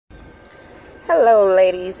Hello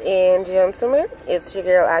ladies and gentlemen, it's your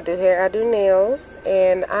girl I Do Hair, I Do Nails,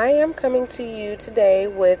 and I am coming to you today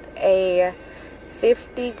with a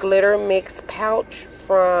 50 glitter mix pouch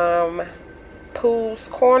from Poohd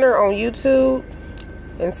Corner on YouTube,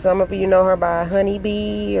 and some of you know her by Honey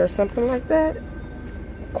Bee or something like that.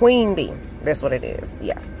 Queen Bee, that's what it is,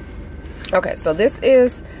 yeah. Okay, so this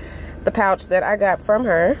is the pouch that I got from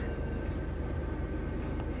her.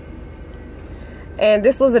 And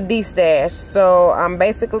this was a destash, so I'm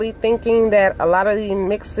basically thinking that a lot of these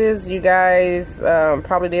mixes, you guys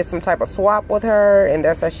probably did some type of swap with her, and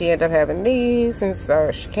that's how she ended up having these, and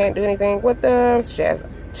so she can't do anything with them. She has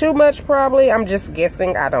too much probably. I'm just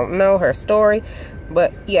guessing. I don't know her story.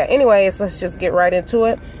 But yeah, anyways, let's just get right into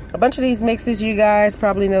it. A bunch of these mixes, you guys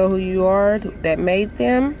probably know who you are that made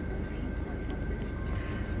them.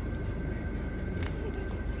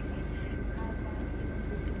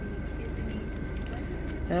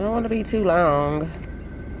 I don't want to be too long.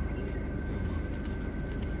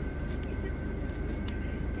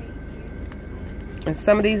 And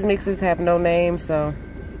some of these mixes have no name, so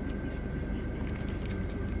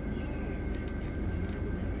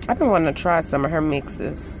I've been wanting to try some of her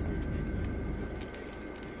mixes.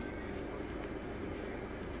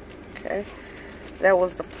 Okay, that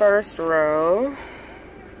was the first row.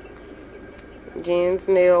 Jen's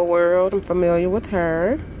Nail World, I'm familiar with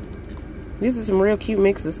her. These are some real cute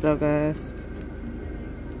mixes though, guys.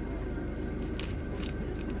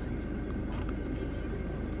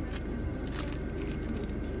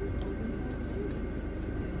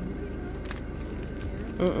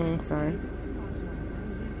 Sorry.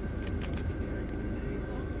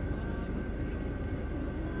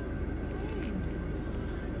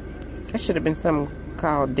 That should have been something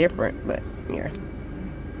called different, but yeah.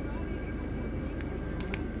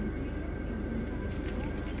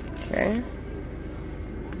 Okay.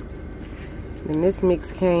 And this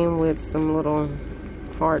mix came with some little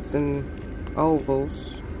hearts and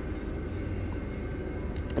ovals.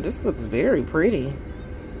 This looks very pretty.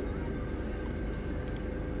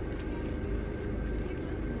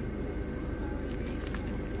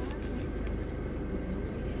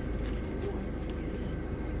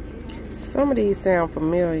 Some of these sound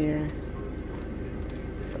familiar,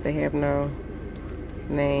 but they have no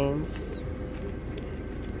names.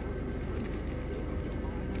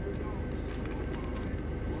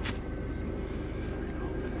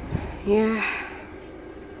 Yeah.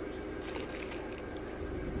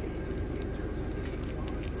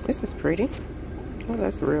 This is pretty. Oh,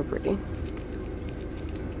 that's real pretty.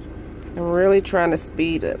 I'm really trying to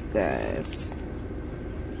speed up, guys.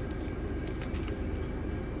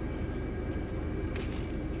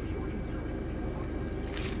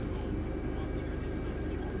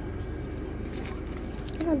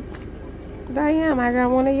 Diane, I got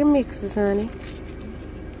one of your mixes, honey.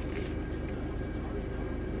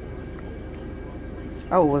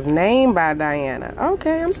 Oh, it was named by Diana.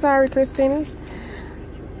 Okay, I'm sorry, Christina's.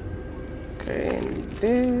 Okay, and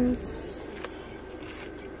this.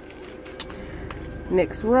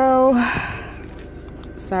 Next row.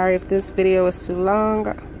 Sorry if this video is too long.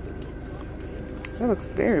 That looks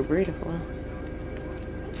very beautiful.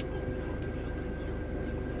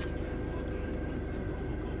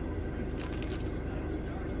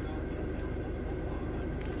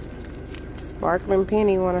 Sparkling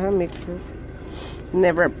Penny, one of her mixes.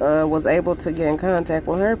 Never was able to get in contact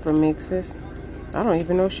with her for mixes. I don't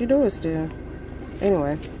even know if she does still.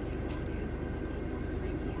 Anyway.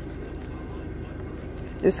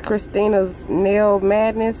 This Christina's Nail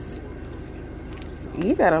Madness.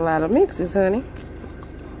 You got a lot of mixes, honey.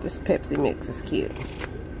 This Pepsi mix is cute.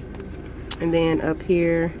 And then up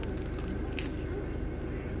here.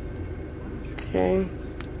 Okay.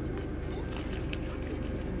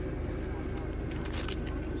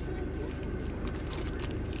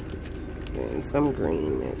 And some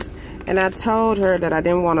green mix. And I told her that I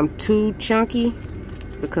didn't want them too chunky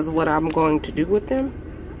because of what I'm going to do with them.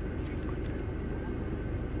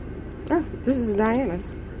 Oh, this is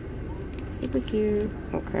Diana's. Super cute.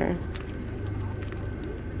 Okay.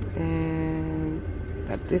 And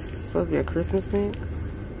this is supposed to be a Christmas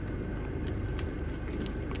mix.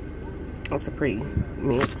 That's a pretty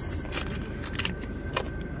mix.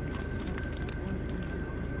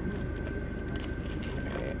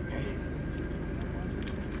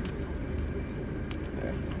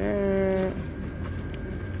 There.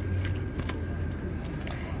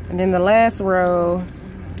 And then the last row,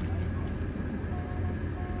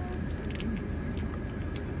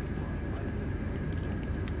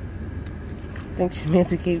 I think she meant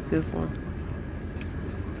to keep this one.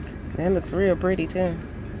 That looks real pretty too.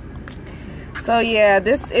 So yeah,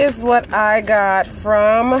 this is what I got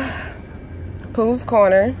from Poohd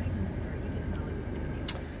Corner.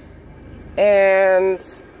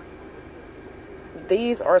 And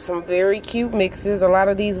these are some very cute mixes. A lot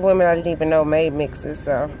of these women I didn't even know made mixes.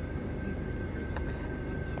 So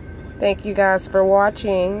thank you guys for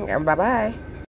watching, and bye-bye.